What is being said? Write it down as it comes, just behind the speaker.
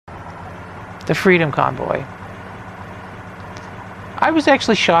the Freedom Convoy. I was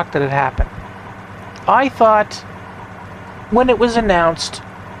actually shocked that it happened. I thought when it was announced,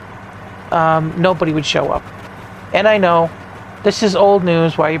 nobody would show up. And I know, this is old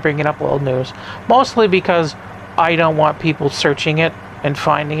news. Why are you bringing up old news? Mostly because I don't want people searching it and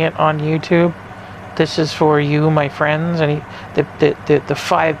finding it on YouTube. This is for you, my friends, and the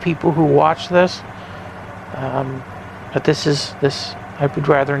 5 people who watch this. But this. I would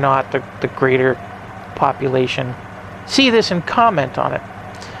rather not the greater population see this and comment on it.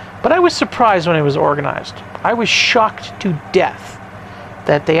 But I was surprised when it was organized. I was shocked to death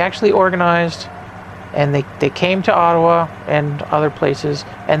that they actually organized, and they came to Ottawa and other places,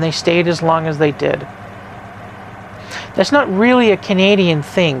 and they stayed as long as they did. That's not really a Canadian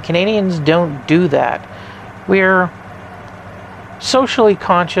thing. Canadians don't do that. We're socially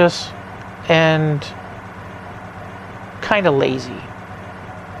conscious and kind of lazy.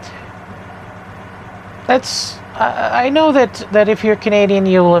 I know that if you're Canadian,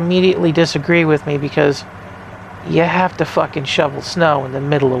 you'll immediately disagree with me because you have to fucking shovel snow in the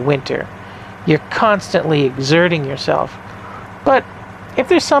middle of winter. You're constantly exerting yourself. But if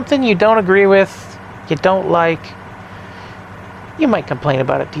there's something you don't agree with, you don't like, you might complain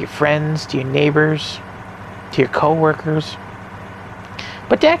about it to your friends, to your neighbors, to your co-workers.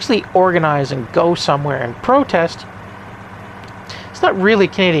 But to actually organize and go somewhere and protest, it's not really a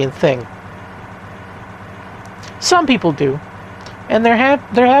Canadian thing. Some people do, and there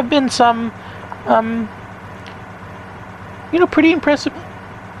have been some, pretty impressive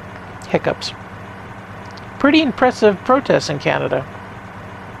hiccups. Pretty impressive protests in Canada.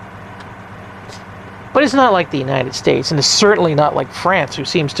 But it's not like the United States, and it's certainly not like France, who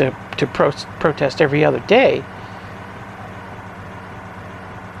seems to protest every other day.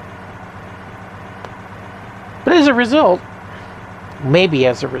 But as a result, maybe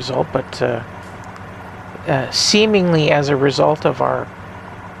as a result, but seemingly as a result of our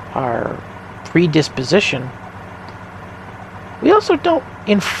predisposition, we also don't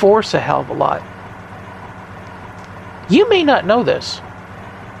enforce a hell of a lot. You may not know this.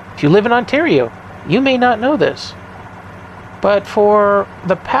 If you live in Ontario, you may not know this. But for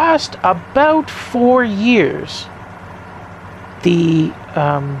the past about 4 years, the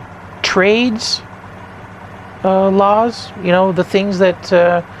trades laws, the things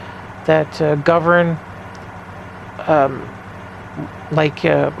that govern, like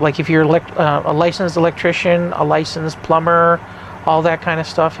if you're a licensed electrician, a licensed plumber, all that kind of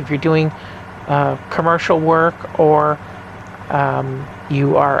stuff. If you're doing commercial work, or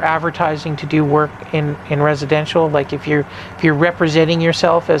you are advertising to do work in residential, like if you're representing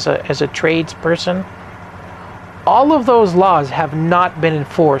yourself as a tradesperson, all of those laws have not been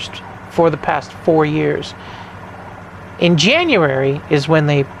enforced for the past 4 years. In January is when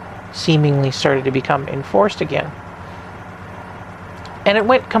they seemingly started to become enforced again. And it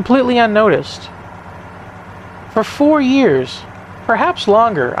went completely unnoticed. For 4 years, perhaps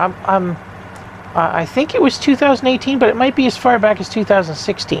longer. I think it was 2018, but it might be as far back as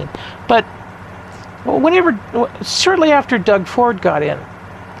 2016. But certainly after Doug Ford got in,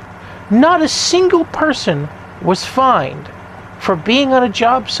 not a single person was fined for being on a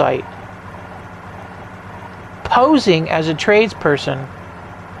job site posing as a tradesperson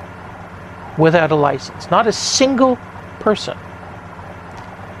without a license. Not a single person.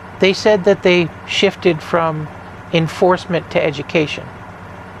 They said that they shifted from enforcement to education.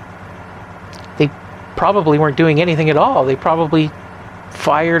 They probably weren't doing anything at all. They probably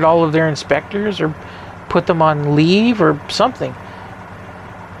fired all of their inspectors or put them on leave or something.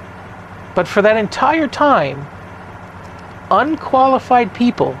 But for that entire time, unqualified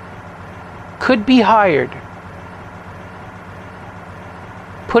people could be hired,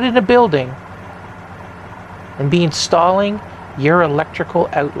 put in a building, and be installing your electrical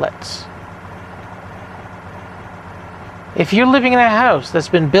outlets. If you're living in a house that's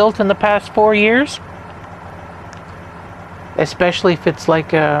been built in the past 4 years, especially if it's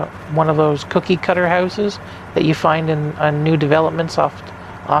like one of those cookie cutter houses that you find on new developments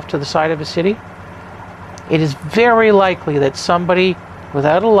off to the side of a city, it is very likely that somebody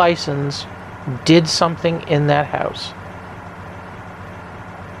without a license did something in that house.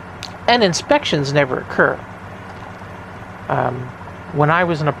 And inspections never occur. When I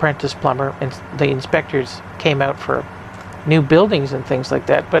was an apprentice plumber, and the inspectors came out for new buildings and things like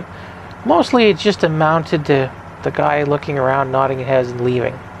that, but mostly it just amounted to the guy looking around, nodding his head and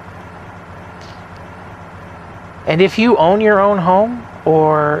leaving. And if you own your own home,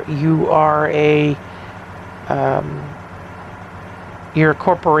 or you are you're a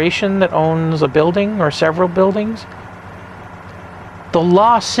corporation that owns a building or several buildings, The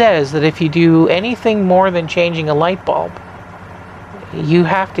law says that if you do anything more than changing a light bulb, you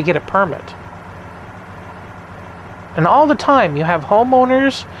have to get a permit. And all the time you have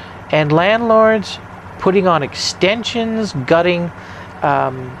homeowners and landlords putting on extensions, gutting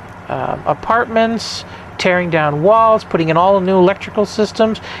apartments, tearing down walls, putting in all new electrical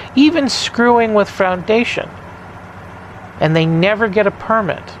systems, even screwing with foundation. And they never get a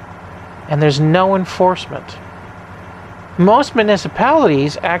permit. And there's no enforcement. Most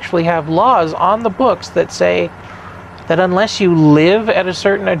municipalities actually have laws on the books that say that unless you live at a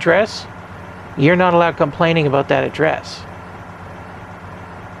certain address, you're not allowed complaining about that address.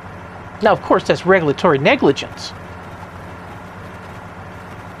 Now, of course, that's regulatory negligence.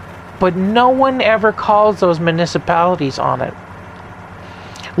 But no one ever calls those municipalities on it.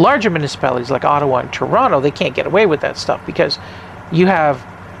 Larger municipalities like Ottawa and Toronto, they can't get away with that stuff because you have,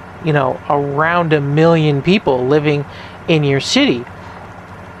 around 1 million people living in your city.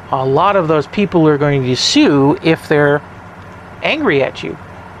 A lot of those people are going to sue if they're angry at you.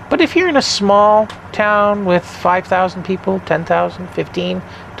 But if you're in a small town with 5,000 people, 10,000, 15,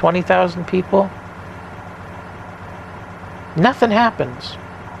 20,000 people, nothing happens.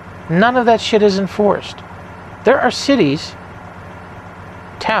 None of that shit is enforced. There are cities,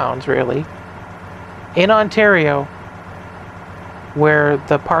 towns really, in Ontario where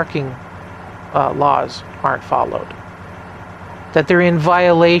the parking laws aren't followed. That they're in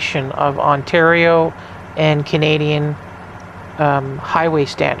violation of Ontario and Canadian highway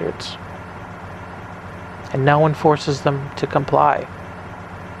standards. And no one forces them to comply.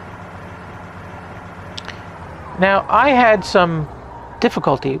 Now, I had some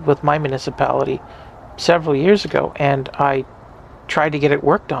difficulty with my municipality several years ago, and I tried to get it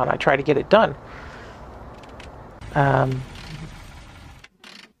worked on. I tried to get it done.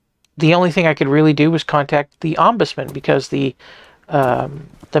 The only thing I could really do was contact the ombudsman because the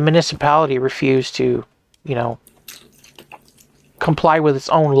municipality refused to, comply with its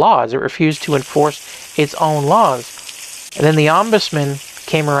own laws. It refused to enforce its own laws. And then the ombudsman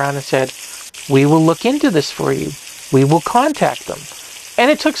came around and said, "We will look into this for you. We will contact them."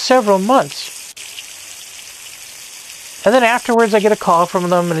 And it took several months. And then afterwards I get a call from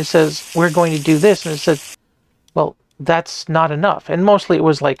them and it says, "We're going to do this." And it said, well, that's not enough. And mostly it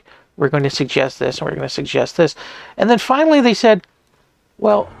was like, we're going to suggest this and we're going to suggest this. And then finally they said,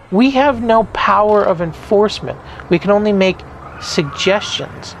 well, we have no power of enforcement. We can only make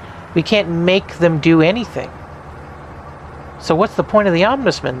suggestions. We can't make them do anything. So what's the point of the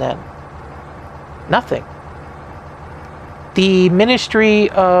ombudsman then? Nothing. The Ministry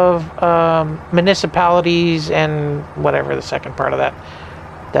of Municipalities and whatever the second part of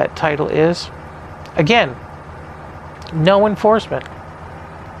that title is, again, no enforcement.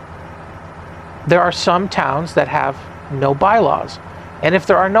 There are some towns that have no bylaws. And if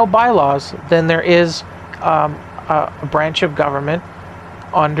there are no bylaws, then there is a branch of government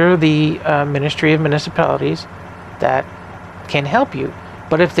under the Ministry of Municipalities that can help you.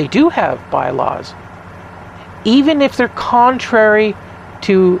 But if they do have bylaws, even if they're contrary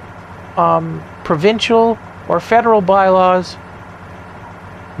to provincial or federal bylaws,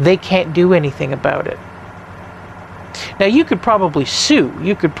 they can't do anything about it. Now, you could probably sue.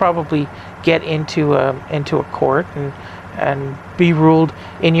 You could probably get into a court and be ruled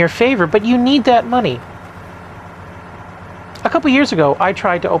in your favor, but you need that money. A couple years ago, I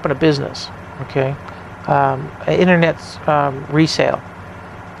tried to open a business, okay? Internet's resale.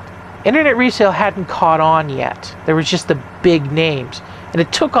 Internet resale hadn't caught on yet. There was just the big names. And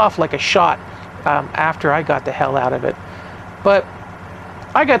it took off like a shot after I got the hell out of it. But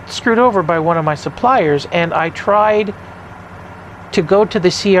I got screwed over by one of my suppliers, and I tried to go to the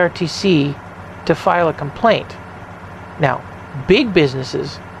CRTC to file a complaint. Now, big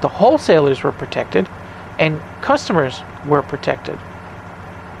businesses, the wholesalers were protected, and customers were protected.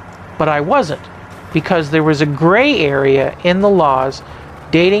 But I wasn't, because there was a gray area in the laws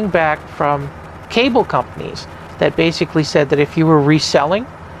dating back from cable companies that basically said that if you were reselling,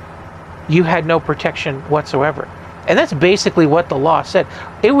 you had no protection whatsoever. And that's basically what the law said.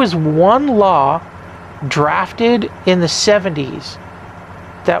 It was one law drafted in the 70s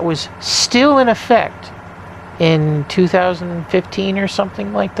that was still in effect in 2015 or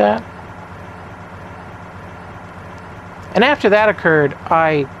something like that. And after that occurred,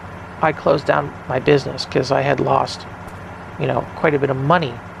 I closed down my business because I had lost, quite a bit of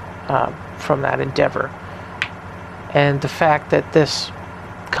money from that endeavor. And the fact that this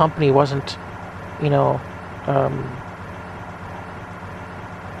company wasn't,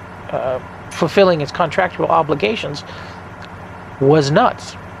 fulfilling its contractual obligations was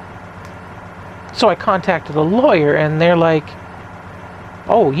nuts. So I contacted a lawyer, and they're like,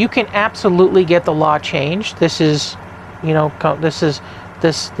 Oh, you can absolutely get the law changed. This is, you know, this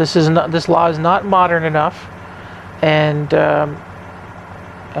law is not modern enough, and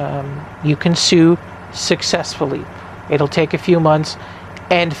you can sue successfully. It'll take a few months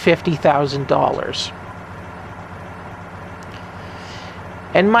and $50,000.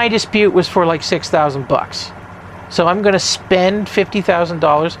 And my dispute was for like $6,000. So I'm going to spend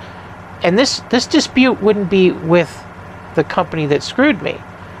 $50,000, and this dispute wouldn't be with the company that screwed me.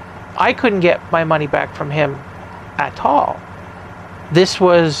 I couldn't get my money back from him at all. This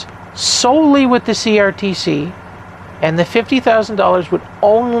was solely with the CRTC, and the $50,000 would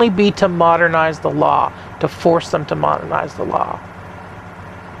only be to modernize the law, to force them to modernize the law.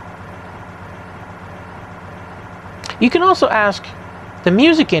 You can also ask the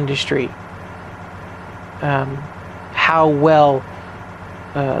music industry how well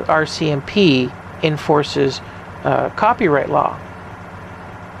RCMP enforces copyright law.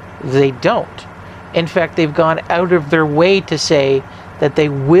 They don't. In fact, they've gone out of their way to say that they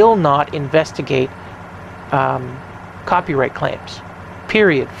will not investigate copyright claims.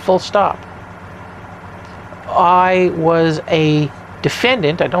 Period. Full stop. I was a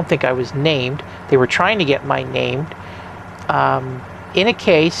defendant. I don't think I was named. They were trying to get my name in a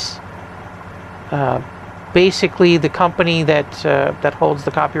case. Basically, the company that holds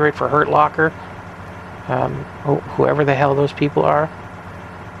the copyright for Hurt Locker, whoever the hell those people are,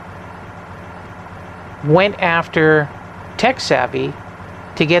 went after Tech Savvy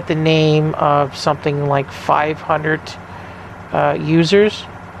to get the name of something like 500 users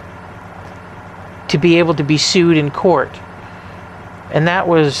to be able to be sued in court. And that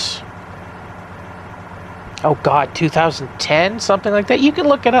was, oh God, 2010, something like that. You can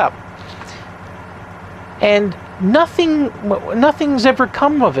look it up. And nothing's ever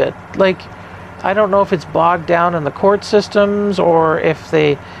come of it. Like, I don't know if it's bogged down in the court systems, or if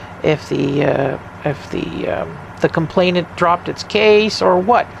the complainant dropped its case, or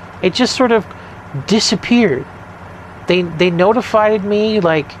what. It just sort of disappeared. They notified me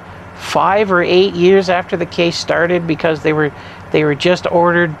like 5 or 8 years after the case started, because they were just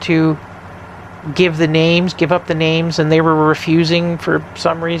ordered to give up the names, and they were refusing for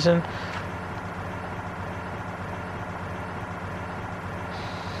some reason.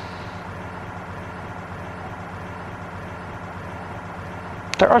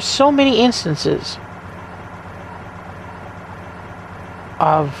 There are so many instances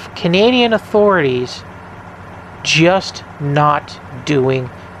of Canadian authorities just not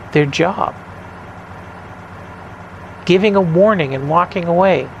doing their job. Giving a warning and walking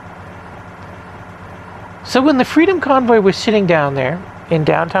away. So when the Freedom Convoy was sitting down there in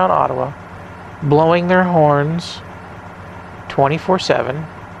downtown Ottawa, blowing their horns 24/7,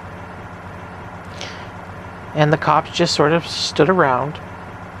 and the cops just sort of stood around,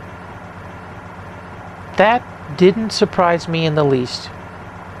 that didn't surprise me in the least.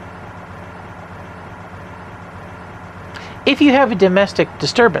 If you have a domestic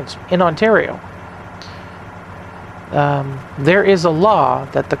disturbance in Ontario, there is a law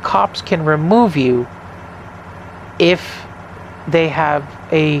that the cops can remove you if they have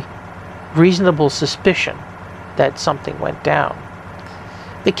a reasonable suspicion that something went down.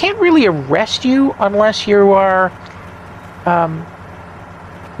 They can't really arrest you unless you are,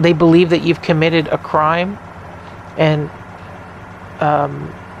 they believe that you've committed a crime, and,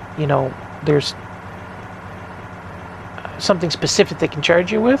 you know, there's something specific they can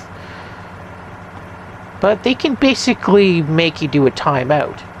charge you with. But they can basically make you do a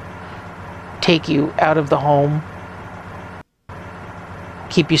timeout, take you out of the home,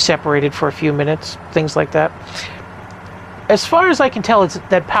 keep you separated for a few minutes, things like that. As far as I can tell,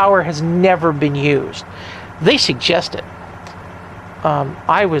 that power has never been used. They suggest it.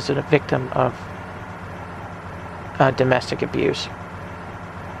 I was a victim of domestic abuse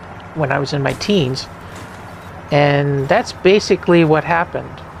when I was in my teens, and that's basically what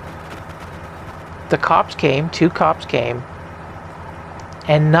happened. The cops came, 2 cops came,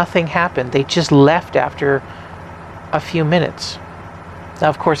 and nothing happened. They just left after a few minutes. Now,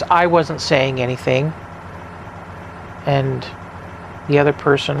 of course, I wasn't saying anything, and the other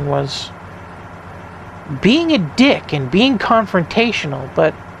person was being a dick and being confrontational,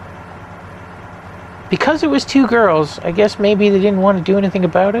 but because it was 2 girls, I guess maybe they didn't want to do anything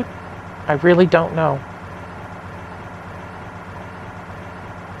about it. I really don't know.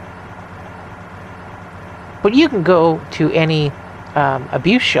 But you can go to any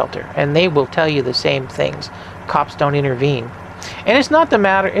abuse shelter, and they will tell you the same things. Cops don't intervene, and it's not a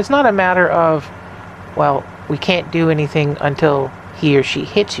matter of, well, we can't do anything until he or she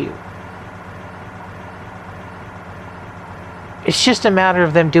hits you. It's just a matter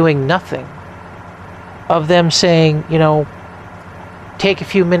of them doing nothing. Of them saying, you know, take a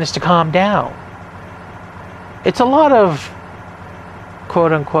few minutes to calm down. It's a lot of,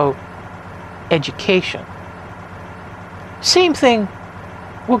 quote unquote, education. Same thing,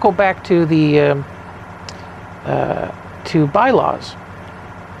 we'll go back to the to bylaws.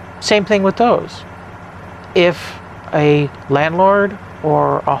 Same thing with those. If a landlord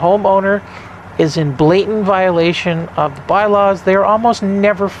or a homeowner is in blatant violation of the bylaws, they're almost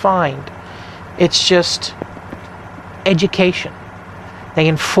never fined. It's just education. They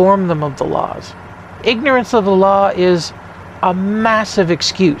inform them of the laws. Ignorance of the law is a massive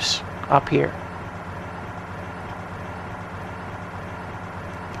excuse up here.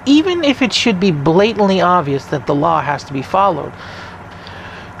 Even if it should be blatantly obvious that the law has to be followed.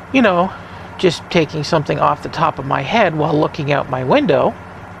 You know, just taking something off the top of my head while looking out my window,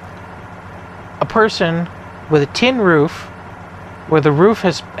 a person with a tin roof, where the roof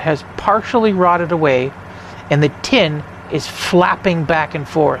has partially rotted away, and the tin is flapping back and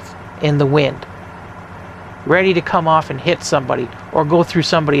forth in the wind, ready to come off and hit somebody or go through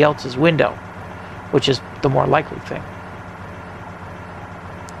somebody else's window, which is the more likely thing.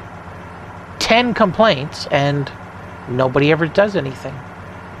 10 complaints and nobody ever does anything.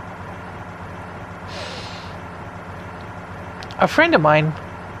 A friend of mine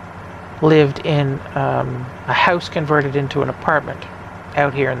lived in a house converted into an apartment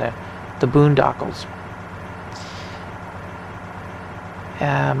out here in the boondoggles.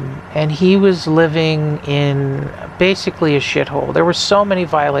 And he was living in basically a shithole. There were so many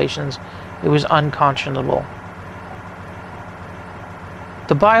violations, it was unconscionable.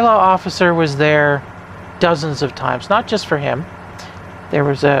 The bylaw officer was there dozens of times, not just for him. There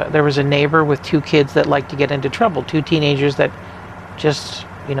was a neighbor with 2 kids that liked to get into trouble, 2 teenagers that just,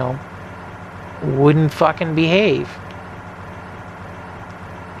 you know, wouldn't fucking behave.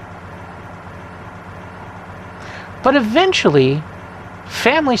 But eventually,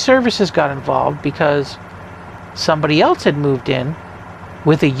 family services got involved because somebody else had moved in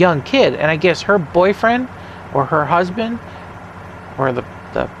with a young kid, and I guess her boyfriend or her husband or the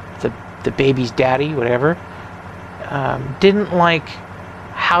baby's daddy, whatever, didn't like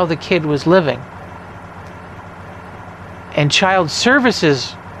how the kid was living. And child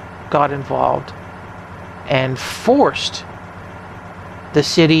services got involved and forced the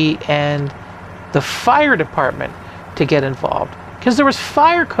city and the fire department to get involved, because there was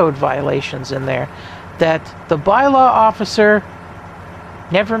fire code violations in there that the bylaw officer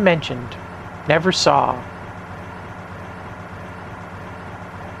never mentioned, never saw.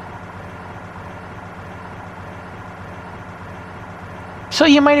 So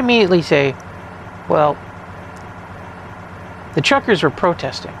you might immediately say, well, the truckers were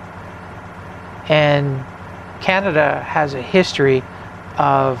protesting, and Canada has a history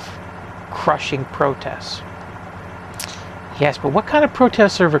of crushing protests. Yes, but what kind of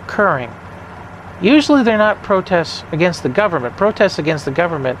protests are occurring? Usually they're not protests against the government. Protests against the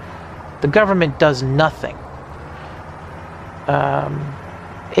government does nothing.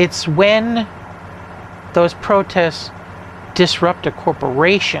 It's when those protests disrupt a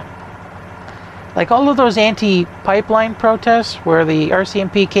corporation. Like all of those anti-pipeline protests where the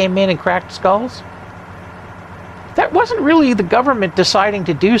RCMP came in and cracked skulls. That wasn't really the government deciding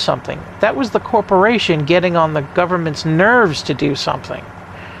to do something. That was the corporation getting on the government's nerves to do something.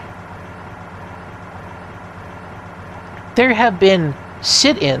 There have been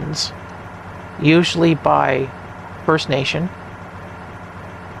sit-ins, usually by First Nation,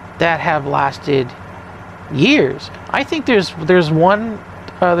 that have lasted years. I think there's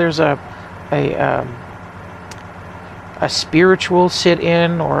a spiritual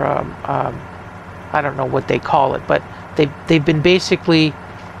sit-in, or I don't know what they call it, but they've been basically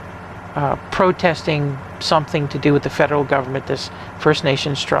protesting something to do with the federal government, this First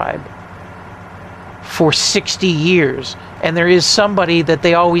Nations tribe, for 60 years. And there is somebody that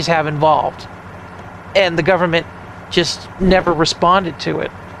they always have involved. And the government just never responded to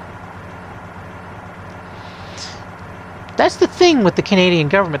it. That's the thing with the Canadian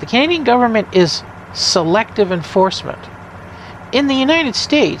government. The Canadian government is selective enforcement. In the United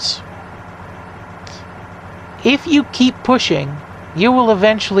States, if you keep pushing, you will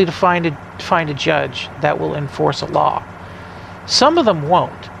eventually find a judge that will enforce a law. Some of them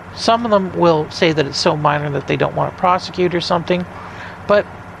won't. Some of them will say that it's so minor that they don't want to prosecute or something. But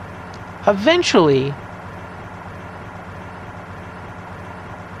eventually,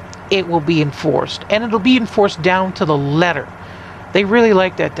 it will be enforced. And it'll be enforced down to the letter. They really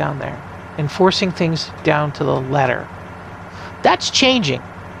like that down there. Enforcing things down to the letter. That's changing.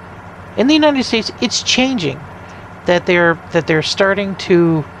 In the United States, it's changing. that they're starting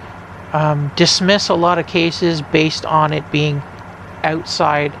to dismiss a lot of cases based on it being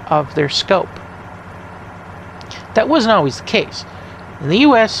outside of their scope. That wasn't always the case. In the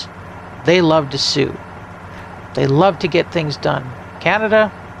US, they love to sue. They love to get things done.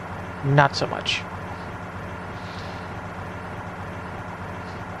 Canada, not so much.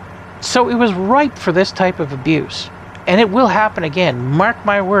 So it was ripe for this type of abuse. And it will happen again. Mark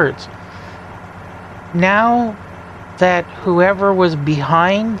my words. Now that whoever was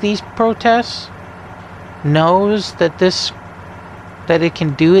behind these protests knows that it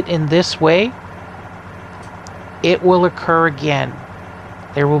can do it in this way, it will occur again.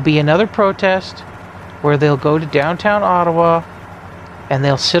 There will be another protest where they'll go to downtown Ottawa and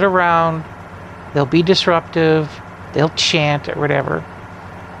they'll sit around, they'll be disruptive, they'll chant or whatever.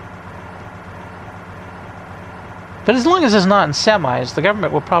 But as long as it's not in semis, the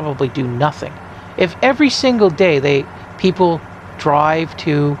government will probably do nothing. If every single day people drive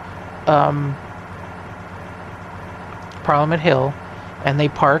to Parliament Hill and they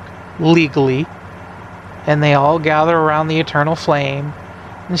park legally and they all gather around the eternal flame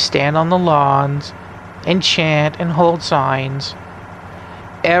and stand on the lawns and chant and hold signs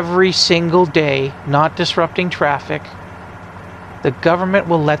every single day, not disrupting traffic, the government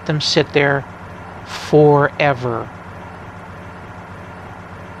will let them sit there forever.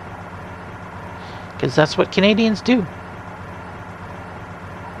 Because that's what Canadians do.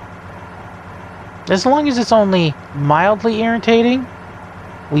 As long as it's only mildly irritating,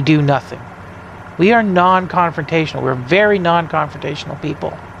 we do nothing. We are non-confrontational. We're very non-confrontational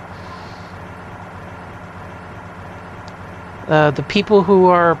people. The people who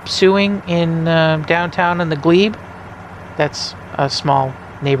are suing in downtown in the Glebe, that's a small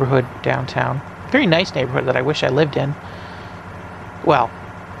neighborhood downtown. Very nice neighborhood that I wish I lived in. Well,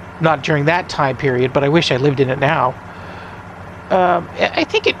 not during that time period, but I wish I lived in it now. I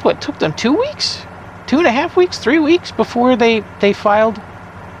think it took them 2 weeks? 2.5 weeks? 3 weeks before they filed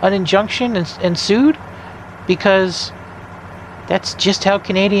an injunction and sued? Because that's just how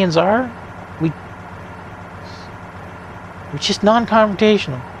Canadians are. We're just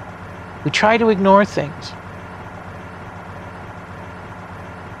non-confrontational. We try to ignore things.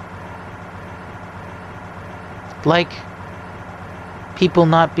 Like people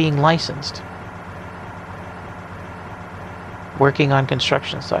not being licensed, working on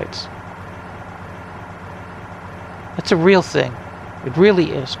construction sites. It's a real thing. It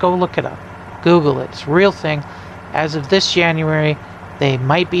really is. Go look it up. Google it. It's a real thing. As of this January, they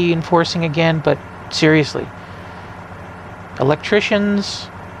might be enforcing again, but seriously. Electricians,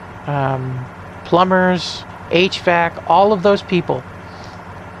 plumbers, HVAC, all of those people,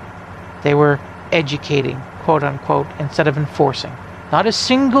 they were educating, quote unquote, instead of enforcing. Not a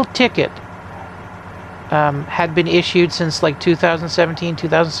single ticket had been issued since like 2017,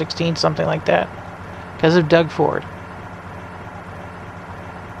 2016, something like that, because of Doug Ford.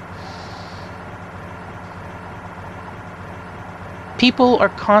 People are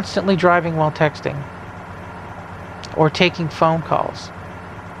constantly driving while texting or taking phone calls.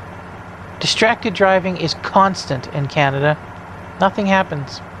 Distracted driving is constant in Canada. Nothing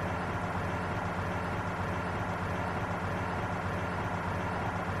happens.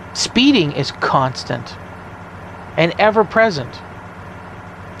 Speeding is constant and ever present.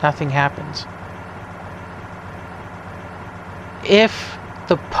 Nothing happens. If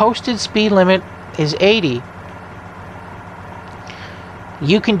the posted speed limit is 80,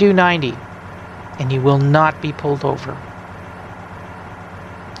 you can do 90 and you will not be pulled over.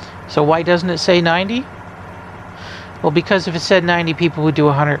 So why doesn't it say 90? Well, because if it said 90, people would do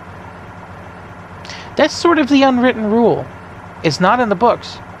 100. That's sort of the unwritten rule. It's not in the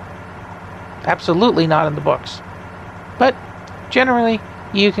books. Absolutely not in the books. But generally,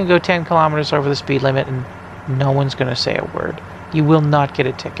 you can go 10 kilometers over the speed limit and no one's going to say a word. You will not get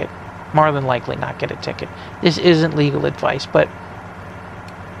a ticket. More than likely not get a ticket. This isn't legal advice, but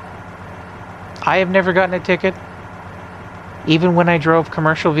I have never gotten a ticket, even when I drove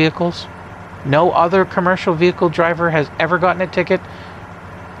commercial vehicles. No other commercial vehicle driver has ever gotten a ticket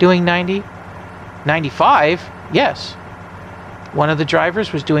doing 90. 95, yes. One of the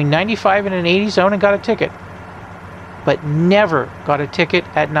drivers was doing 95 in an 80 zone and got a ticket, but never got a ticket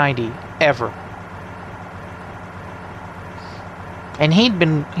at 90, ever. And he'd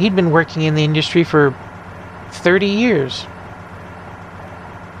been working in the industry for 30 years.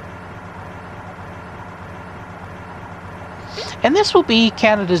 And this will be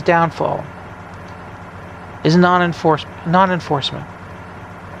Canada's downfall, is non-enforcement.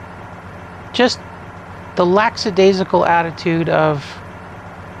 Just the lackadaisical attitude of,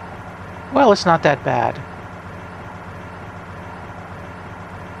 well, it's not that bad.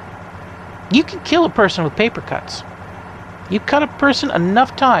 You can kill a person with paper cuts. You cut a person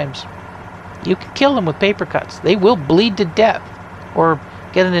enough times, you can kill them with paper cuts. They will bleed to death or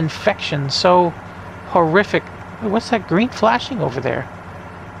get an infection so horrific. What's that green flashing over there?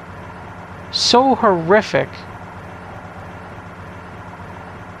 So horrific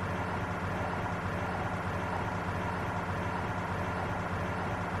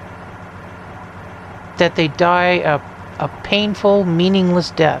that they die a painful,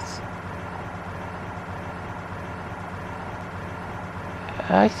 meaningless death.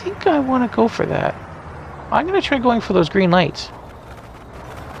 I think I want to go for that. I'm going to try going for those green lights.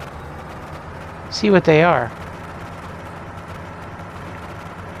 See what they are.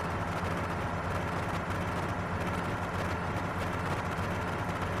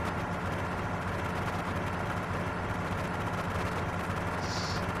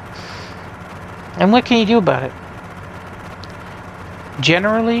 And what can you do about it?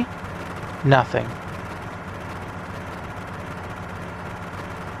 Generally, nothing.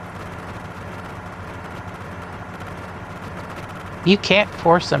 You can't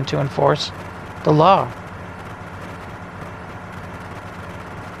force them to enforce the law.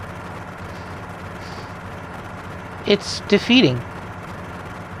 It's defeating.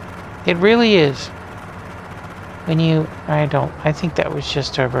 It really is. When you... I think that was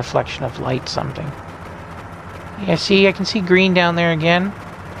just a reflection of light something. Yeah, see, I can see green down there again.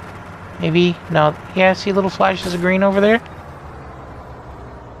 Maybe, no, yeah, see little flashes of green over there?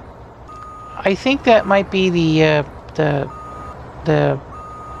 I think that might be the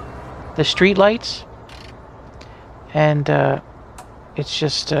street lights. And, it's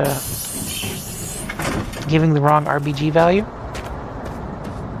just, giving the wrong RBG value.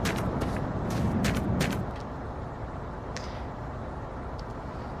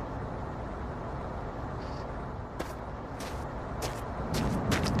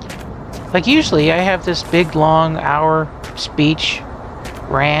 Like usually I have this big long hour speech,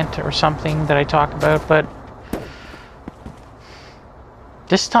 rant or something that I talk about, but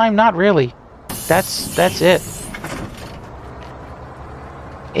this time not really. That's it.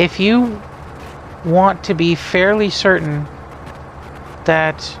 If you want to be fairly certain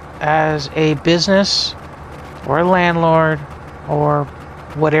that as a business or a landlord or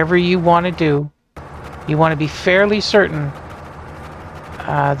whatever you want to do, you want to be fairly certain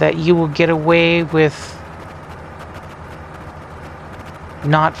that you will get away with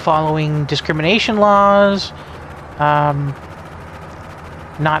not following discrimination laws,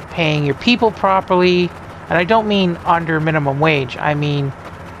 not paying your people properly, and I don't mean under minimum wage. I mean,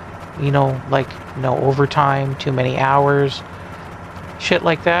 you know, like no overtime, too many hours, shit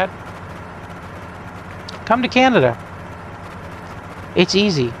like that. Come to Canada. It's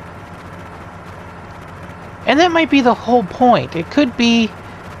easy. And that might be the whole point. It could be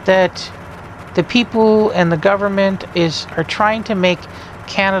that the people and the government are trying to make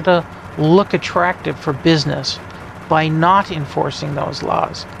Canada look attractive for business by not enforcing those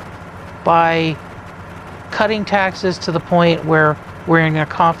laws, by cutting taxes to the point where we're in a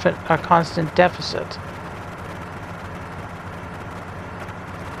constant deficit.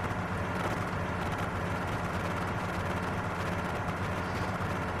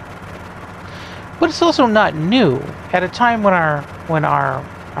 But it's also not new. At a time when our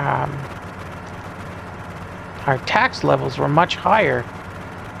tax levels were much higher,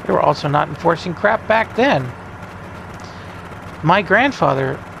 they were also not enforcing crap back then. My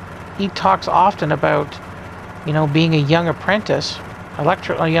grandfather, he talks often about, you know, being a young apprentice,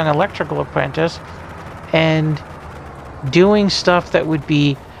 a young electrical apprentice, and doing stuff that would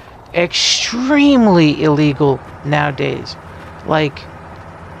be extremely illegal nowadays, like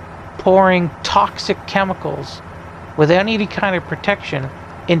pouring toxic chemicals without any kind of protection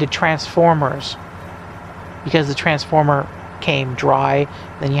into transformers, because the transformer came dry,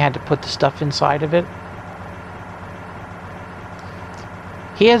 then you had to put the stuff inside of it.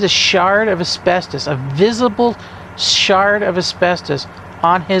 He has a shard of asbestos, a visible shard of asbestos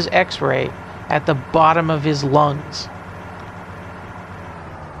on his x-ray at the bottom of his lungs.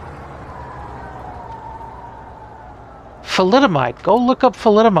 Thalidomide. Go look up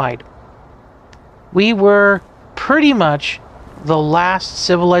thalidomide. We were pretty much the last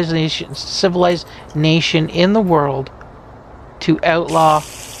civilized nation in the world to outlaw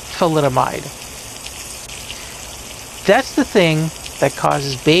thalidomide. That's the thing that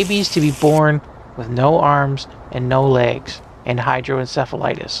causes babies to be born with no arms and no legs and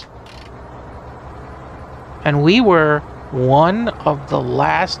hydroencephalitis. And we were one of the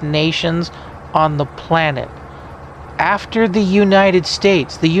last nations on the planet. After the United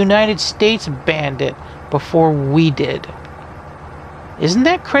States banned it before we did. Isn't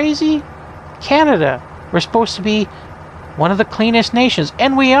that crazy? Canada, we're supposed to be one of the cleanest nations,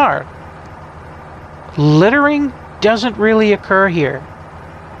 and we are. Littering doesn't really occur here.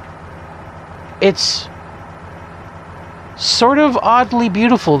 It's sort of oddly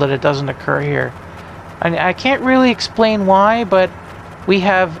beautiful that it doesn't occur here. I can't really explain why, but we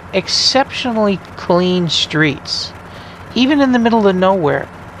have exceptionally clean streets. Even in the middle of nowhere.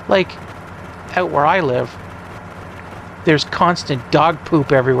 Like, out where I live, there's constant dog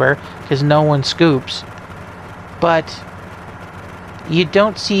poop everywhere because no one scoops. But you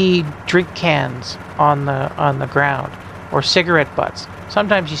don't see drink cans on the ground or cigarette butts.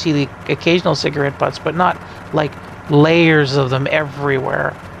 Sometimes you see the occasional cigarette butts, but not like layers of them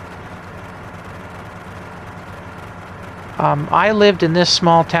everywhere. I lived in this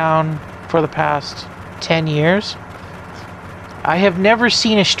small town for the past 10 years. I have never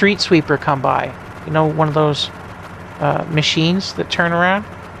seen a street sweeper come by. You know, one of those machines that turn around.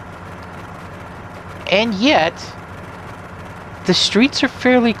 And yet, the streets are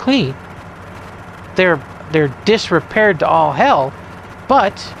fairly clean. They're disrepaired to all hell,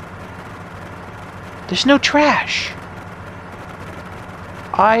 but there's no trash.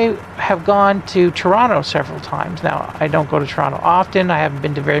 I have gone to Toronto several times. Now, I don't go to Toronto often. I haven't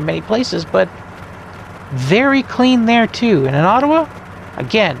been to very many places, but very clean there too. And in Ottawa,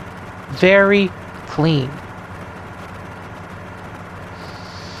 again, very clean.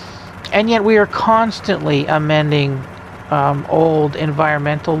 And yet we are constantly amending old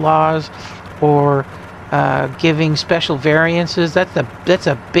environmental laws or giving special variances. That's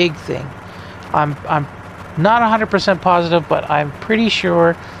a big thing. I'm not 100% positive, but I'm pretty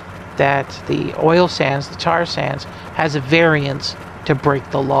sure that the oil sands, the tar sands, has a variance to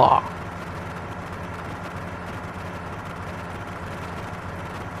break the law.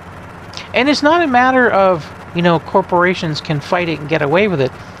 And it's not a matter of, you know, corporations can fight it and get away with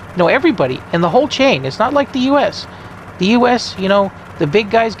it. No, everybody in the whole chain. It's not like the U.S. The U.S., you know, the big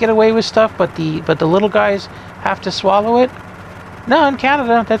guys get away with stuff, but the little guys have to swallow it. No, in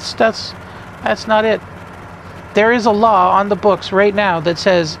Canada, that's not it. There is a law on the books right now that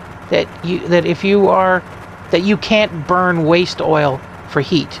says that you can't burn waste oil for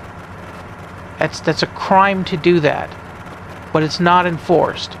heat. That's a crime to do that, but it's not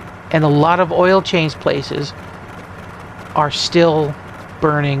enforced. And a lot of oil change places are still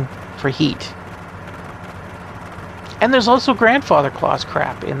burning for heat. And there's also grandfather clause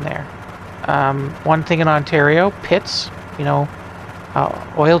crap in there. One thing in Ontario, pits, you know,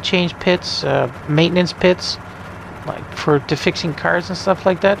 oil change pits, maintenance pits, like to fixing cars and stuff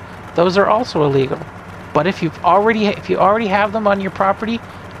like that. Those are also illegal. But if you already have them on your property,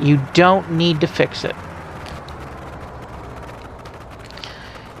 you don't need to fix it.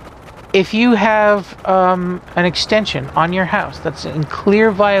 If you have an extension on your house that's in clear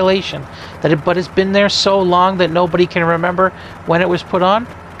violation, but it's been there so long that nobody can remember when it was put on,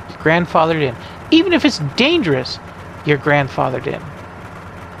 you're grandfathered in. Even if it's dangerous, you're grandfathered in.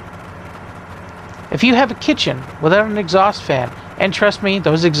 If you have a kitchen without an exhaust fan, and trust me,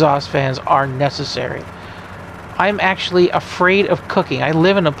 those exhaust fans are necessary. I'm actually afraid of cooking. I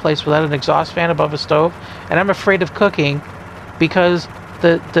live in a place without an exhaust fan above a stove, and I'm afraid of cooking because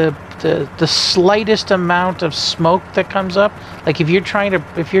the slightest amount of smoke that comes up, like if you're trying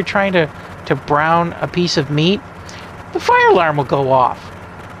to brown a piece of meat, the fire alarm will go off.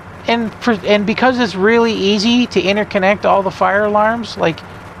 And because it's really easy to interconnect all the fire alarms, like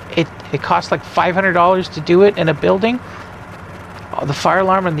it costs like $500 to do it in a building, the fire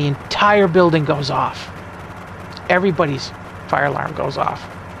alarm in the entire building goes off. Everybody's fire alarm goes off.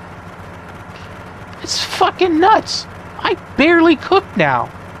 It's fucking nuts. I barely cook now.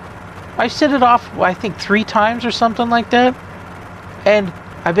 I set it off, I think 3 times or something like that. And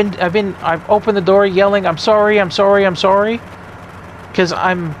I've opened the door yelling, "I'm sorry, I'm sorry, I'm sorry," because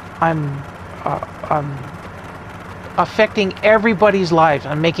I'm affecting everybody's lives.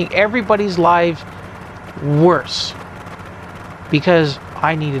 I'm making everybody's lives worse because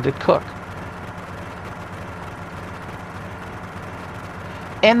I needed to cook.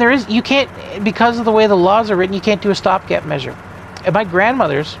 And you can't, because of the way the laws are written, you can't do a stopgap measure. At my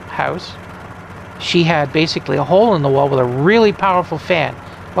grandmother's house, she had basically a hole in the wall with a really powerful fan.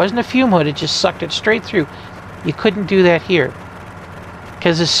 It wasn't a fume hood, it just sucked it straight through. You couldn't do that here.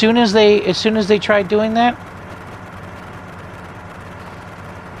 Because as soon as they tried doing that,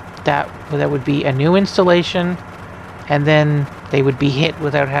 that would be a new installation, and then they would be hit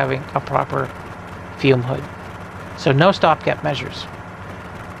without having a proper fume hood. So no stopgap measures.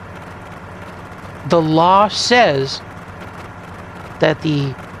 The law says that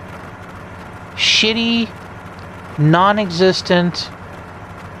the shitty, non-existent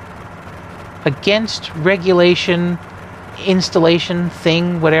against regulation, installation,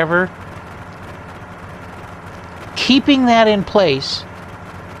 thing, whatever, keeping that in place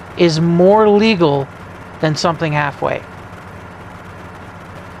is more legal than something halfway.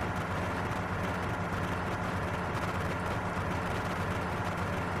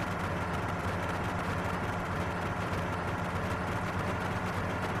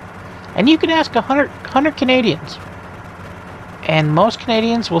 And you can ask 100 Canadians, and most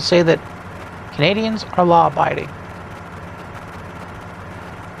Canadians will say that Canadians are law-abiding.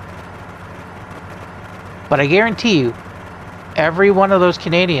 But I guarantee you, every one of those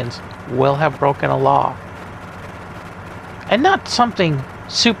Canadians will have broken a law. And not something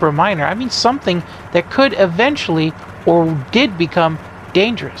super minor. I mean something that could eventually or did become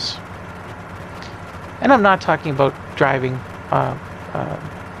dangerous. And I'm not talking about driving,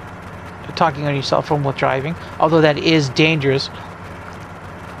 talking on your cell phone while driving, although that is dangerous.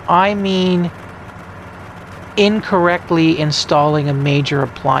 I mean incorrectly installing a major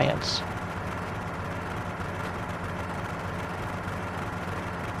appliance.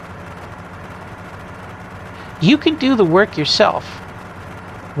 You can do the work yourself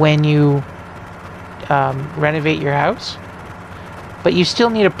when you renovate your house, but you still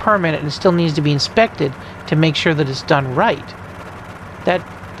need a permit and it still needs to be inspected to make sure that it's done right.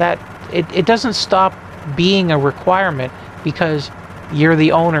 It doesn't stop being a requirement because you're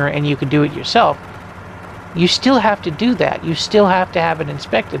the owner and you can do it yourself. You still have to do that. You still have to have it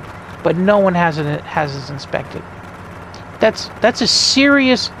inspected, but no one has it inspected. That's a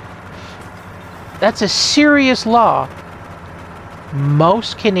serious law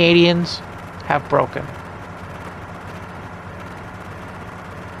most Canadians have broken.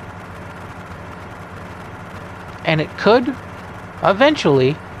 And it could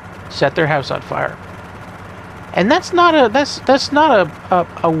eventually set their house on fire. And that's not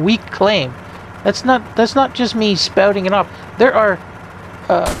a weak claim. That's not just me spouting it up. There are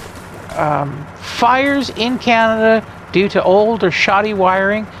fires in Canada due to old or shoddy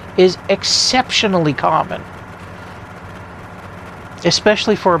wiring is exceptionally common,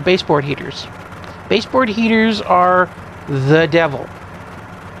 especially for baseboard heaters. Baseboard heaters are the devil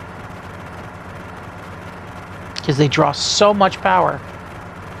because they draw so much power.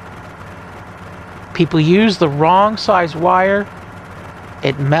 People use the wrong size wire.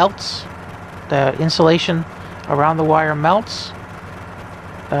 It melts. The insulation around the wire melts.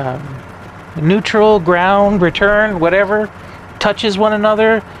 Neutral, ground, return, whatever, touches one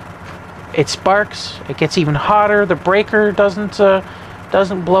another. It sparks. It gets even hotter. The breaker doesn't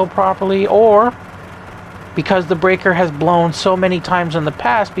blow properly, or because the breaker has blown so many times in the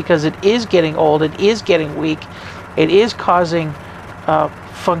past, because it is getting old, it is getting weak, it is causing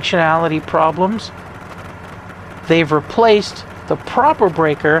functionality problems. They've replaced the proper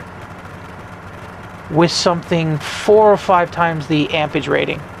breaker with something 4 or 5 times the ampage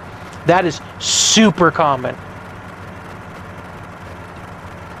rating. That is super common.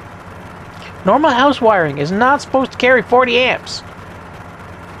 Normal house wiring is not supposed to carry 40 amps.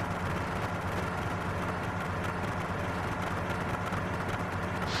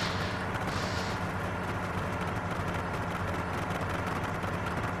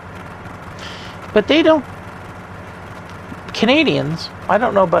 But they don't... Canadians, I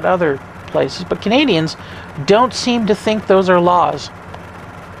don't know about other places, but Canadians don't seem to think those are laws.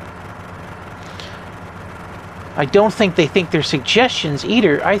 I don't think they think they're suggestions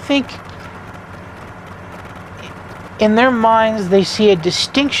either. I think in their minds they see a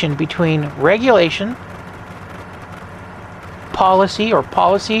distinction between regulation, policy, or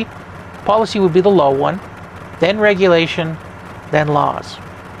policy would be the low one, then regulation, then laws.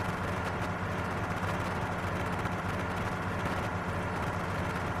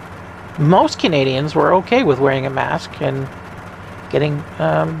 Most Canadians were okay with wearing a mask and getting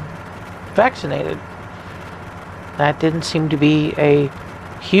vaccinated. That didn't seem to be a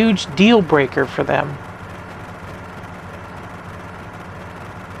huge deal breaker for them.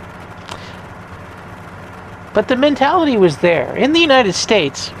 But the mentality was there. In the United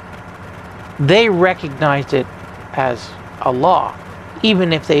States, they recognized it as a law,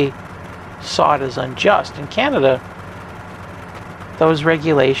 even if they saw it as unjust. In Canada, those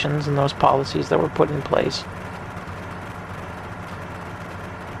regulations and those policies that were put in place,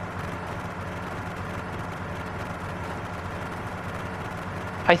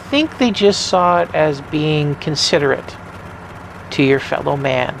 I think they just saw it as being considerate to your fellow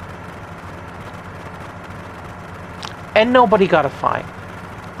man. And nobody got a fine.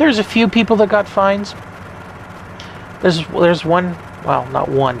 There's a few people that got fines. There's one, well, not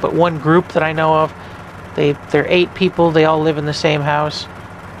one, but one group that I know of. They're 8 people. They all live in the same house.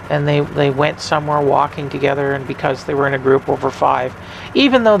 and they went somewhere walking together, and because they were in a group over 5,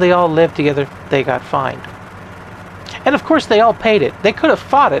 even though they all lived together, they got fined. And of course they all paid it. They could have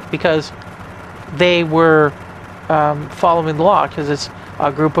fought it because they were following the law, because it's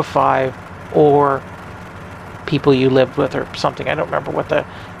a group of 5 or people you lived with or something. I don't remember what the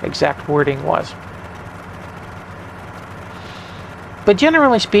exact wording was. But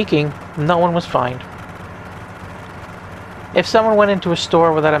generally speaking, no one was fined. If someone went into a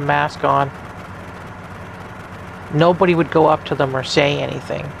store without a mask on, nobody would go up to them or say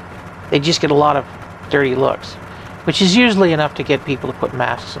anything. They just get a lot of dirty looks, which is usually enough to get people to put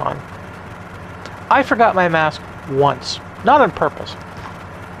masks on. I forgot my mask once, not on purpose.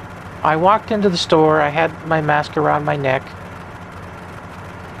 I walked into the store, I had my mask around my neck,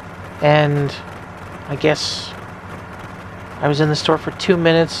 and I guess I was in the store for 2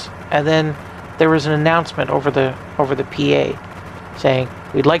 minutes, and then there was an announcement over the PA saying,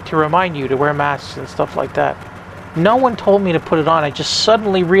 "We'd like to remind you to wear masks," and stuff like that. No one told me to put it on. I just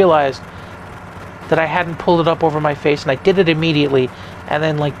suddenly realized that I hadn't pulled it up over my face, and I did it immediately, and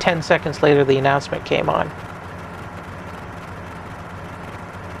then like 10 seconds later the announcement came on.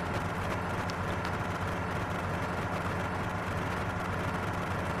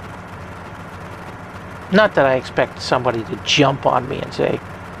 Not that I expect somebody to jump on me and say,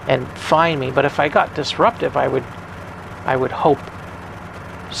 and fine me, but if I got disruptive, I would hope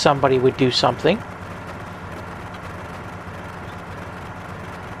somebody would do something.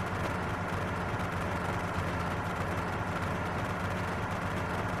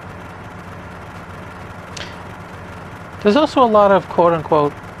 There's also a lot of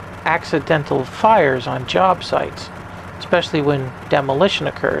quote-unquote accidental fires on job sites, especially when demolition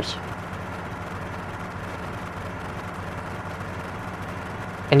occurs.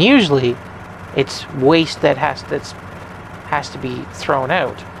 And usually, it's waste that has to be thrown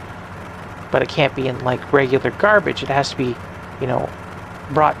out, but it can't be in like regular garbage. It has to be, you know,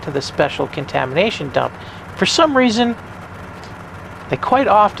 brought to the special contamination dump. For some reason, quite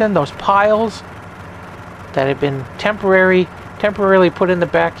often those piles that have been temporarily put in the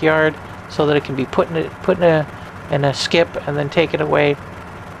backyard so that it can be put in a skip and then taken away,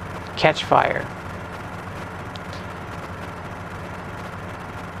 catch fire.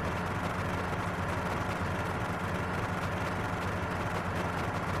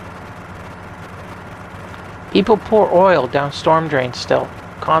 People pour oil down storm drains still,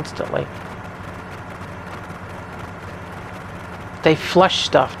 constantly. They flush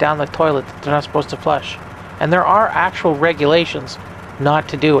stuff down the toilet that they're not supposed to flush. And there are actual regulations not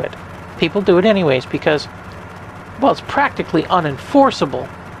to do it. People do it anyways because, well, it's practically unenforceable.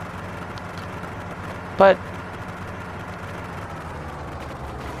 But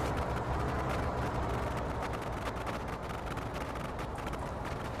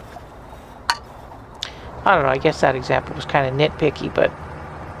I don't know, I guess that example was kind of nitpicky, but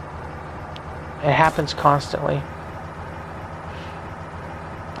it happens constantly.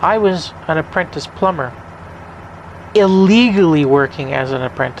 I was an apprentice plumber, illegally working as an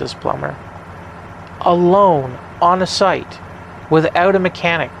apprentice plumber, alone on a site, without a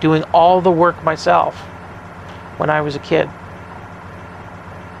mechanic, doing all the work myself when I was a kid.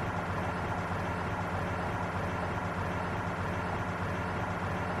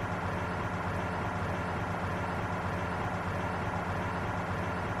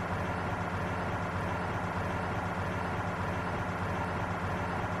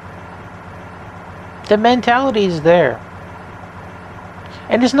 The mentality is there.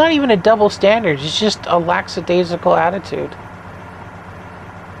 And it's not even a double standard, it's just a lackadaisical attitude.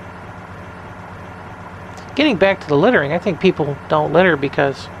 Getting back to the littering, I think people don't litter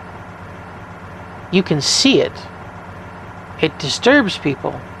because you can see it. It disturbs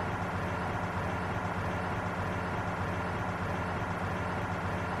people.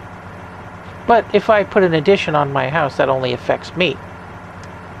 But if I put an addition on my house, that only affects me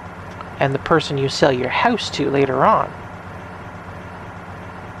and the person you sell your house to later on.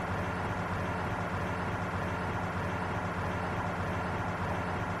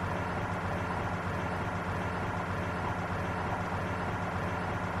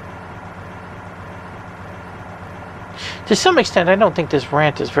 To some extent, I don't think this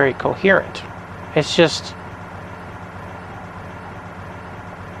rant is very coherent. It's just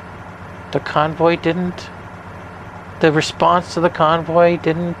the convoy the response to the convoy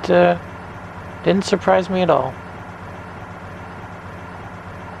didn't surprise me at all.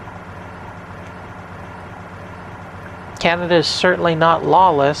 Canada is certainly not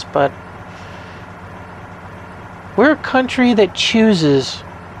lawless, but we're a country that chooses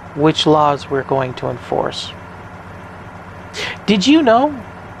which laws we're going to enforce. Did you know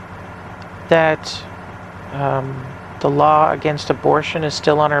that the law against abortion is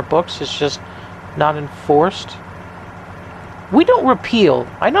still on our books. It's just not enforced. We don't repeal.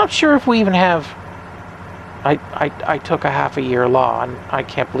 I'm not sure if we even have... I took a half-a-year law, and I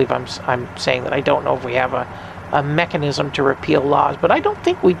can't believe I'm saying that. I don't know if we have a mechanism to repeal laws, but I don't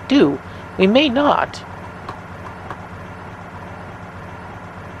think we do. We may not.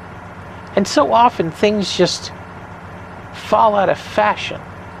 And so often things just fall out of fashion.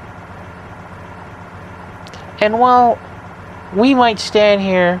 And while we might stand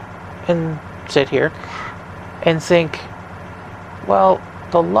here and sit here and think, well,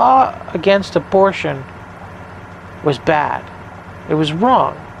 the law against abortion was bad. It was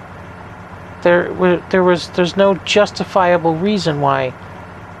wrong. There's no justifiable reason why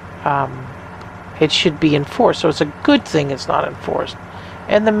it should be enforced. So it's a good thing it's not enforced.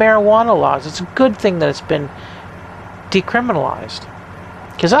 And the marijuana laws, it's a good thing that it's been decriminalized.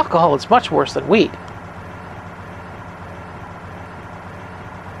 Because alcohol is much worse than weed.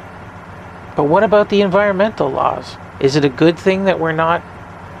 But what about the environmental laws? Is it a good thing that we're not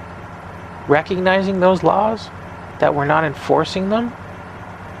recognizing those laws? That we're not enforcing them?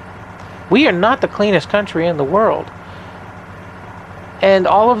 We are not the cleanest country in the world. And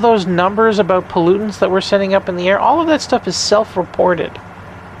all of those numbers about pollutants that we're sending up in the air, all of that stuff is self-reported.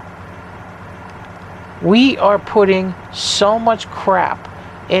 We are putting so much crap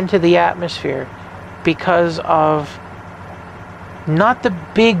into the atmosphere because of not the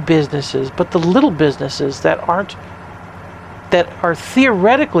big businesses, but the little businesses that are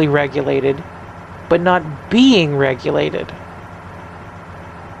theoretically regulated, but not being regulated.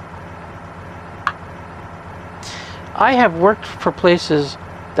 I have worked for places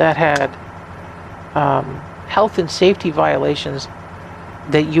that had health and safety violations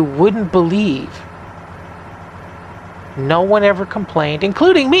that you wouldn't believe. No one ever complained,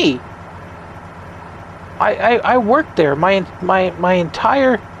 including me. I worked there. My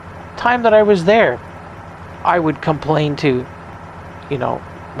entire time that I was there, I would complain to,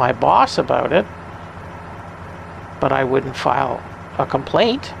 my boss about it, but I wouldn't file a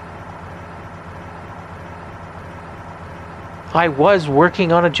complaint. I was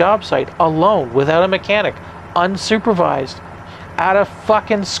working on a job site alone, without a mechanic, unsupervised, at a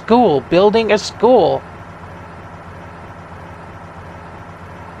fucking school, building a school.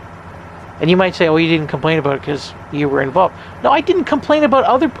 And you might say, oh, you didn't complain about it because you were involved. No, I didn't complain about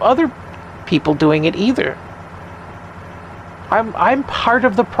other people doing it either. I'm part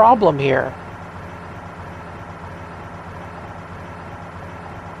of the problem here.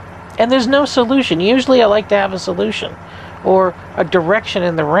 And there's no solution. Usually I like to have a solution or a direction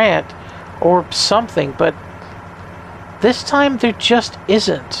in the rant or something, but this time there just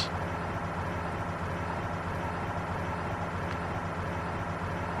isn't.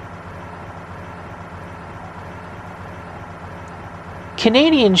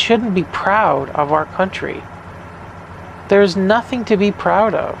 Canadians shouldn't be proud of our country. There's nothing to be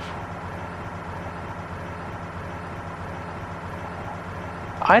proud of.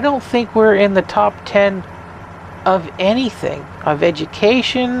 I don't think we're in the top 10 of anything, of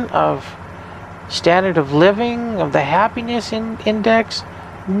education, of standard of living, of the happiness index,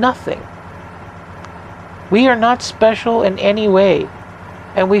 nothing. We are not special in any way,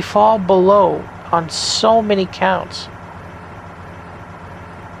 and we fall below on so many counts.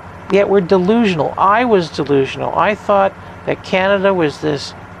 Yet we're delusional. I was delusional. I thought that Canada was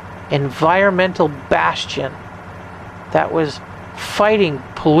this environmental bastion that was fighting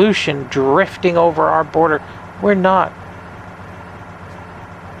pollution drifting over our border. We're not.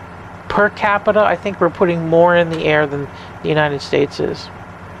 Per capita, I think we're putting more in the air than the United States is.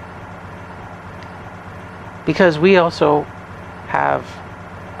 Because we also have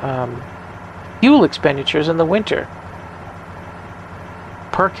fuel expenditures in the winter.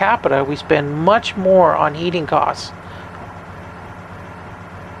 Per capita, we spend much more on heating costs.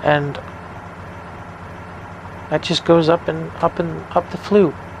 And that just goes up the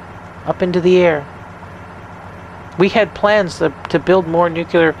flue, up into the air. We had plans to build more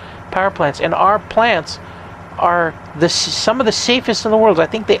nuclear power plants, and our plants are some of the safest in the world. I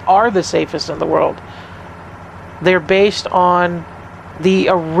think they are the safest in the world. They're based on the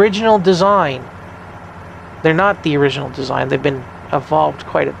original design. They're not the original design. They've been evolved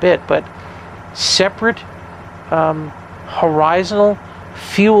quite a bit, but separate horizontal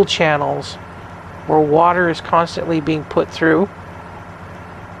fuel channels where water is constantly being put through,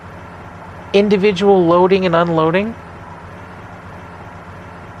 individual loading and unloading.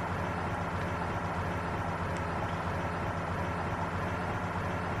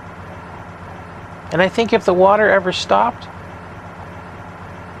 And I think if the water ever stopped,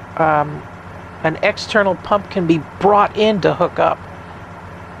 an external pump can be brought in to hook up,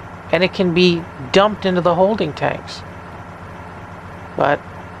 and it can be dumped into the holding tanks. But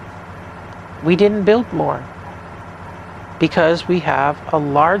we didn't build more because we have a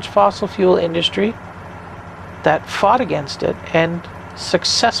large fossil fuel industry that fought against it and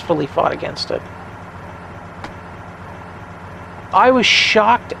successfully fought against it. I was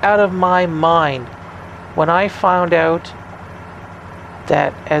shocked out of my mind when I found out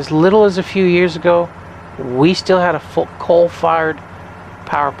that as little as a few years ago, we still had a full coal-fired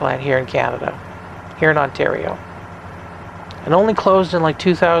power plant here in Canada, here in Ontario. It only closed in like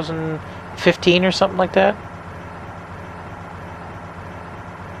 2015 or something like that.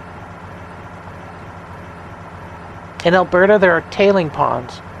 In Alberta, there are tailing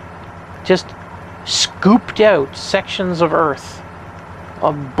ponds, just scooped out sections of earth,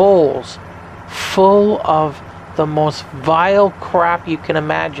 of bowls full of the most vile crap you can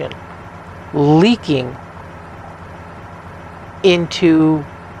imagine, leaking into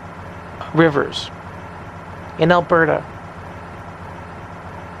rivers in Alberta.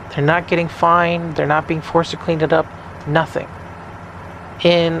 They're not getting fined, they're not being forced to clean it up, nothing.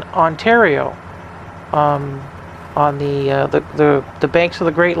 In Ontario, on the banks of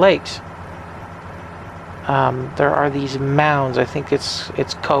the Great Lakes, there are these mounds. I think it's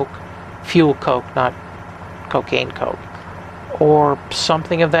coke, fuel coke, not cocaine coke, or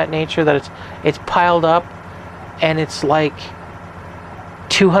something of that nature. That it's piled up, and it's like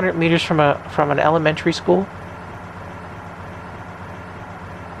 200 meters from an elementary school.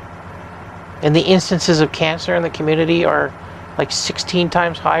 And the instances of cancer in the community are like 16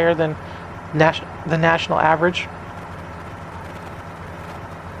 times higher than the national average.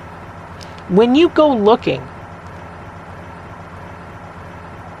 When you go looking,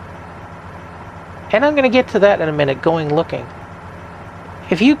 and I'm going to get to that in a minute, going looking.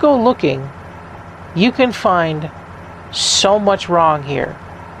 If you go looking, you can find so much wrong here.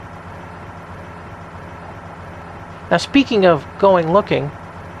 Now, speaking of going looking,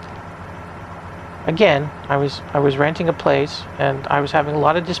 again, I was renting a place, and I was having a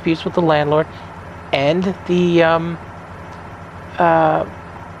lot of disputes with the landlord and the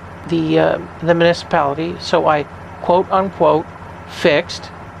municipality. So I, quote unquote, fixed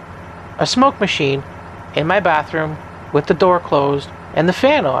a smoke machine in my bathroom with the door closed and the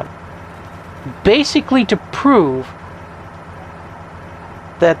fan on, basically to prove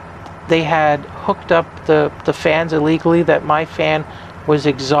that they had hooked up the fans illegally, that my fan was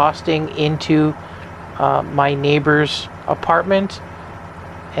exhausting into my neighbor's apartment,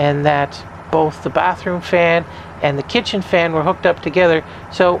 and that both the bathroom fan and the kitchen fan were hooked up together.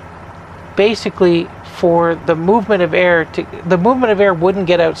 So basically, for the movement of air wouldn't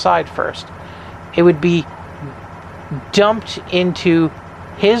get outside first. It would be dumped into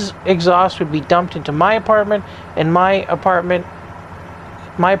his exhaust, would be dumped into my apartment, and my apartment's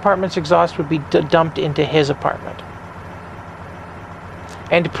exhaust would be dumped into his apartment.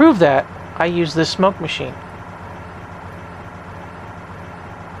 And to prove that, I used this smoke machine.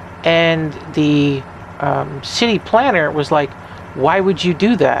 And the city planner was like, why would you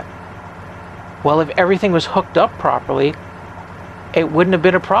do that? Well, if everything was hooked up properly, it wouldn't have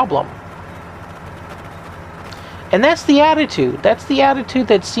been a problem. And that's the attitude. That's the attitude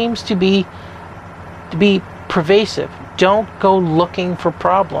that seems to be pervasive. Don't go looking for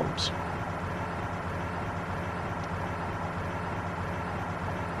problems.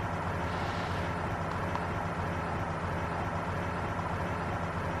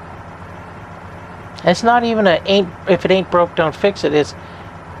 It's not even if it ain't broke, don't fix it. It's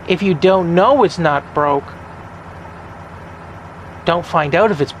if you don't know it's not broke, don't find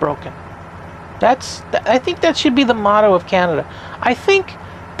out if it's broken. I think that should be the motto of Canada. I think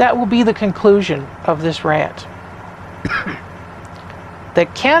that will be the conclusion of this rant.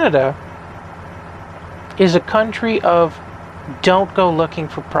 That Canada is a country of don't go looking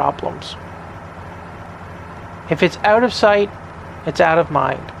for problems. If it's out of sight, it's out of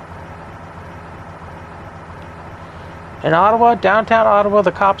mind. In Ottawa, downtown Ottawa,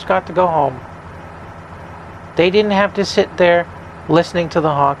 the cops got to go home. They didn't have to sit there listening to the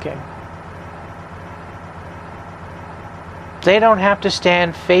honking. They don't have to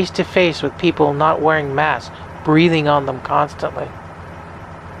stand face to face with people not wearing masks, breathing on them constantly.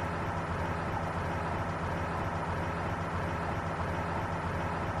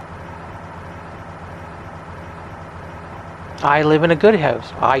 I live in a good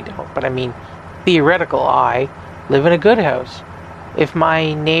house. I don't, but I mean, theoretical I live in a good house. If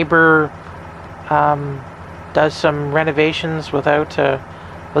my neighbor does some renovations without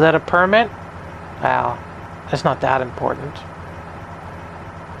a permit, well, that's not that important.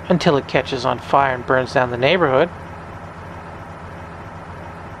 Until it catches on fire and burns down the neighborhood.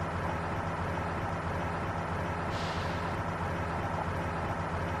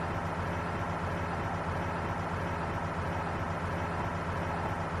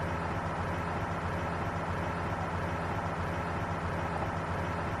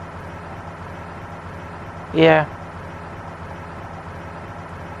 Yeah.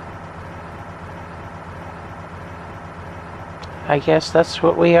 I guess that's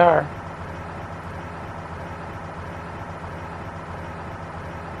what we are.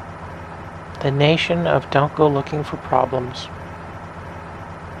 The nation of don't go looking for problems.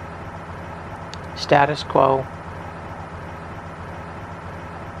 Status quo.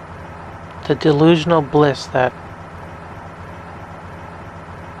 The delusional bliss that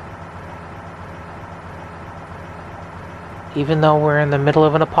even though we're in the middle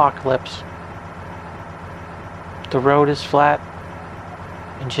of an apocalypse, the road is flat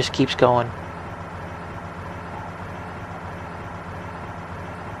and just keeps going.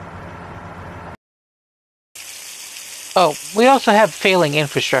 Oh, we also have failing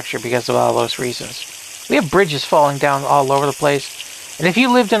infrastructure because of all those reasons. We have bridges falling down all over the place. And if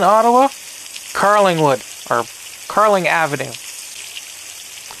you lived in Ottawa, Carlingwood, or Carling Avenue,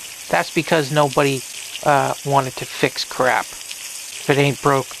 that's because nobody wanted to fix crap. If it ain't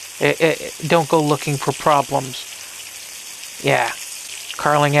broke, don't go looking for problems. Yeah,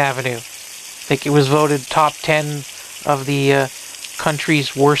 Carling Avenue. I think it was voted top 10 of the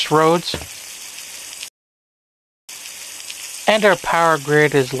country's worst roads. And our power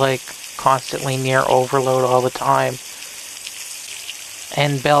grid is like constantly near overload all the time.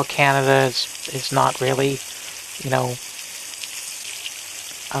 And Bell Canada is not really, you know,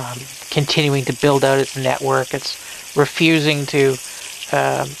 continuing to build out its network. It's refusing to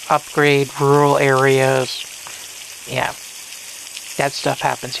upgrade rural areas. Yeah, that stuff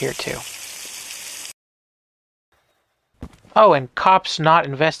happens here too. Oh, and cops not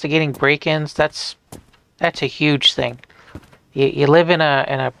investigating break-ins, that's a huge thing. You live in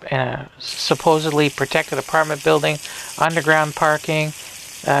a supposedly protected apartment building, underground parking,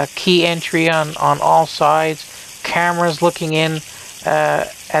 key entry on all sides, cameras looking in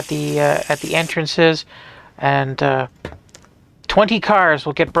at the entrances, and 20 cars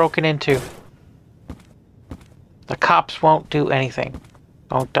will get broken into. The cops won't do anything.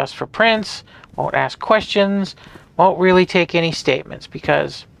 Won't dust for prints, won't ask questions, won't really take any statements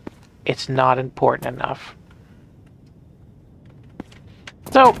because it's not important enough.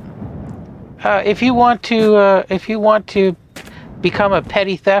 So, if you want to become a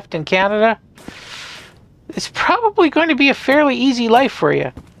petty theft in Canada, it's probably going to be a fairly easy life for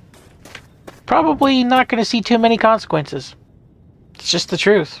you. Probably not going to see too many consequences. It's just the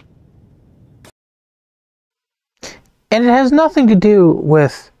truth. And it has nothing to do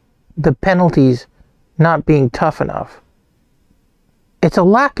with the penalties not being tough enough. It's a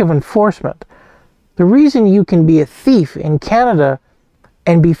lack of enforcement. The reason you can be a thief in Canada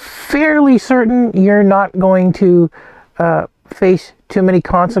and be fairly certain you're not going to face too many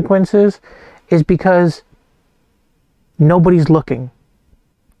consequences is because nobody's looking.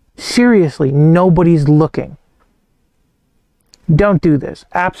 Seriously, nobody's looking. Don't do this.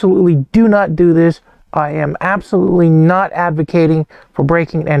 Absolutely do not do this. I am absolutely not advocating for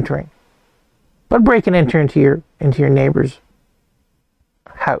breaking and entering. But break and enter into your neighbor's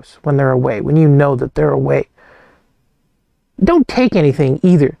house when they're away, when you know that they're away. Don't take anything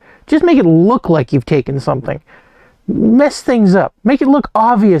either. Just make it look like you've taken something. Mess things up. Make it look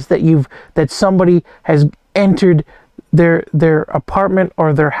obvious that somebody has entered their apartment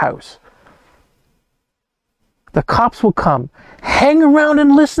or their house. The cops will come. Hang around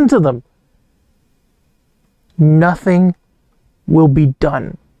and listen to them. Nothing will be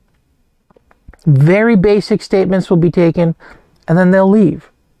done. Very basic statements will be taken, and then they'll leave.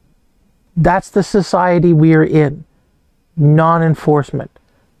 That's the society we are in. Non-enforcement.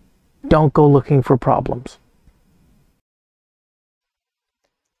 Don't go looking for problems.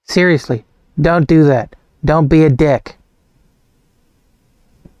 Seriously, don't do that. Don't be a dick.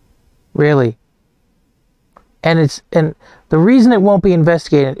 Really. And the reason it won't be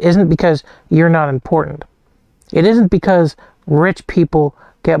investigated isn't because you're not important. It isn't because rich people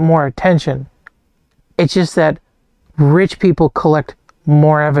get more attention. It's just that rich people collect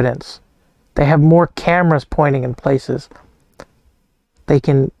more evidence. They have more cameras pointing in places. They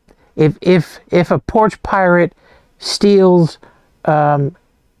can, if a porch pirate steals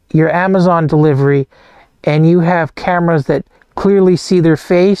your Amazon delivery and you have cameras that clearly see their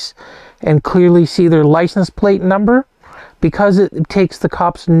face and clearly see their license plate number, because it takes the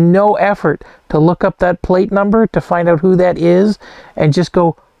cops no effort to look up that plate number to find out who that is and just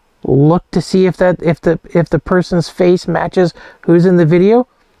go, look to see if the person's face matches who's in the video.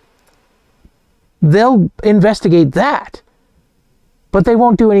 They'll investigate that, but they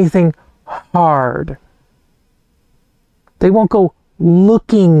won't do anything hard. They won't go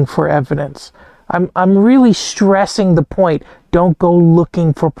looking for evidence. I'm really stressing the point. Don't go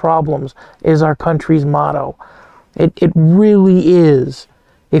looking for problems is our country's motto. It really is.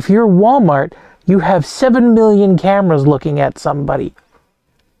 If you're Walmart, you have 7 million cameras looking at somebody.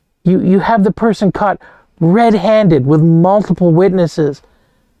 You have the person caught red-handed with multiple witnesses.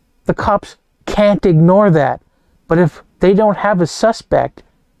 The cops can't ignore that. But if they don't have a suspect,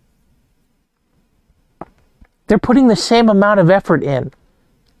 they're putting the same amount of effort in.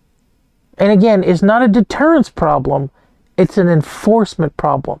 And again, it's not a deterrence problem, it's an enforcement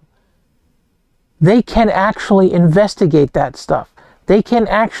problem. They can actually investigate that stuff. They can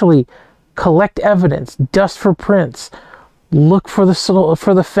actually collect evidence, dust for prints, look for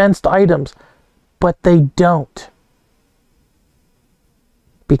the fenced items, but they don't.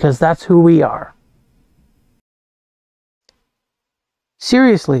 Because that's who we are.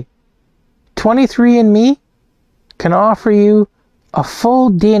 Seriously, 23andMe can offer you a full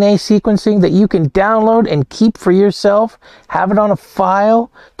DNA sequencing that you can download and keep for yourself, have it on a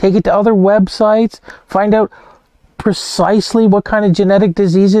file, take it to other websites, find out precisely what kind of genetic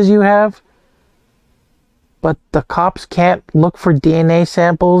diseases you have. But the cops can't look for DNA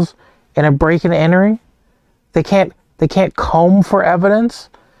samples in a break and entering. They can't comb for evidence.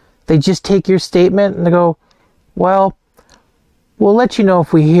 They just take your statement and they go, well, we'll let you know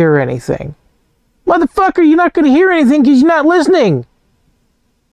if we hear anything. Motherfucker, you're not going to hear anything because you're not listening.